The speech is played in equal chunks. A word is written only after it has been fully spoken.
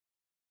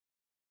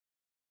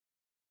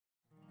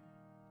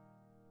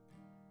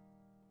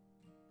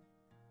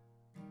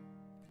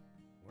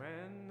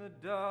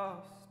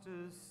dust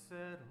has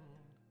settled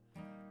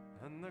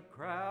and the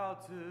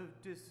crowds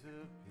have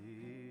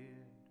disappeared,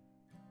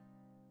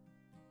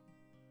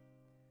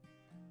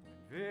 when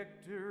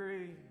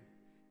victory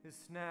is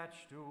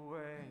snatched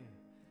away,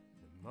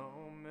 the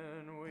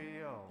moment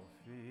we all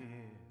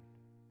feared,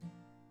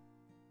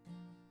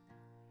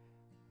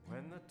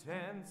 when the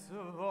tents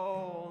have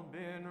all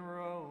been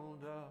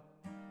rolled up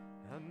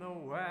and the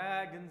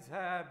wagons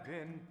have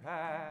been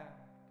packed,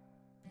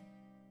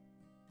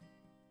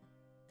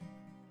 I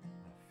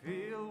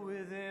feel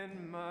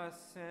within my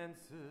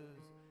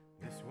senses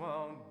this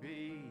won't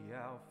be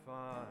our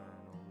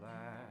final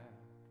act.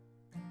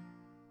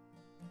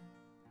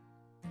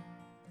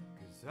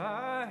 'Cause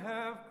I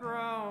have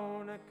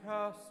grown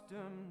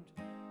accustomed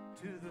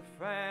to the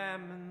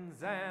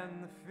famines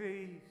and the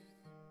feasts,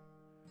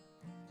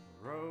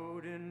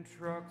 rode in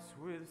trucks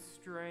with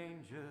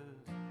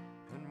strangers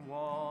and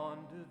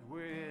wandered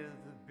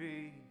with the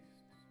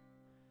beasts,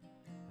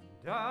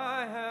 and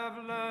I have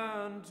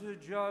learned to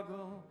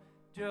juggle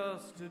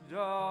just to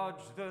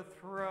dodge the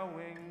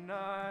throwing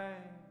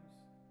knives,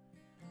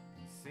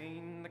 and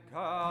seen the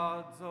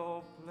cards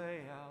all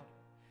play out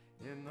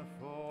in the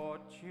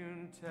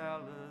fortune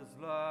tellers'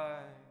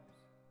 lives.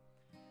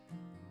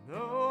 And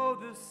though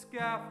the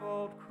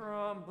scaffold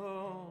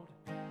crumbled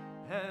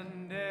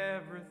and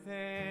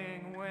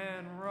everything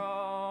went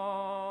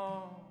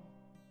wrong,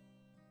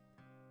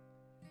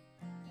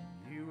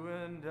 you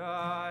and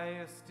I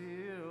are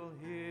still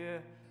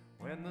here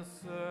when the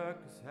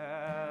circus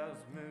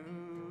has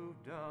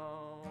moved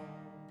on.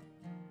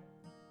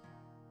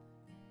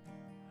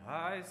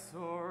 I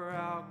saw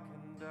our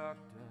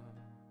conductor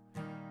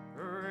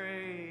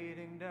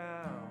parading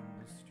down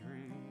the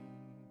street,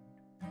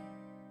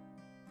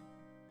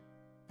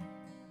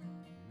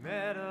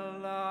 met a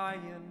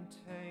lion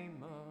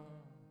tamer,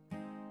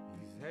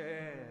 his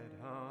head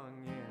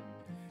hung in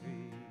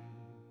defeat,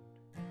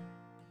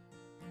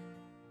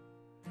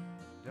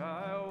 and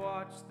I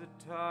watched the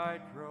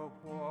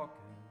tightrope walkers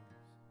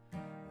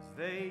as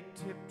they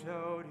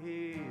tiptoed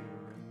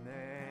here and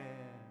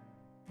there.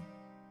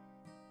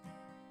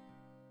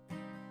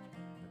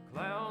 The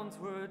clowns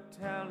were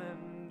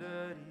telling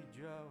dirty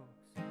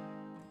jokes,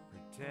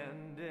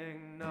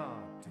 pretending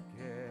not to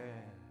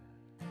care.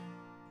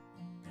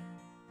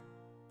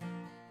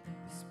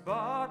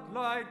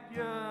 Spotlight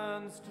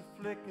yearns to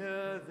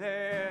flicker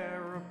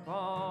there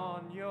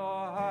upon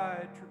your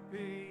high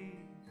trapeze,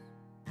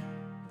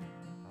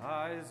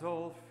 eyes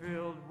all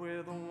filled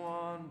with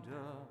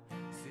wonder,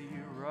 see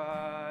you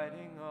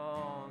riding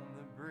on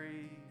the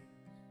breeze.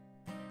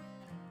 I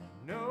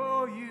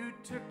know you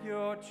took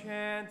your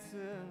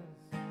chances,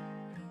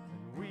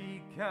 and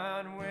we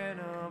can win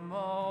 'em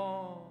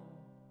all.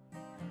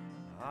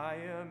 I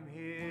am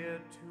here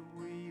to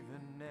weave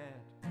a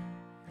net,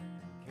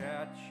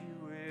 catch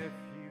you if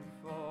you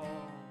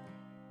fall.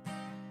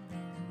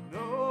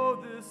 Though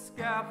the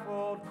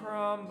scaffold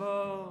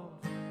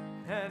crumbled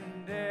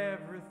and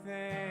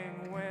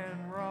everything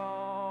went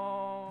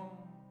wrong,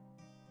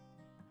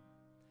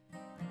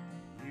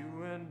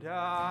 you and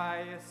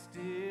I are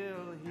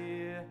still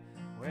here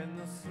when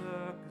the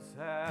circus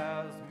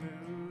has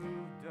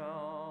moved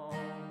on.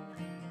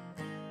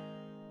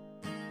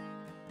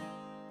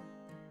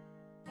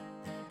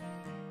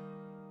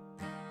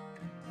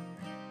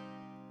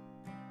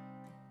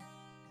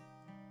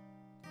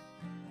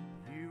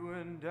 You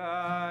and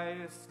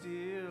I are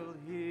still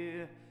here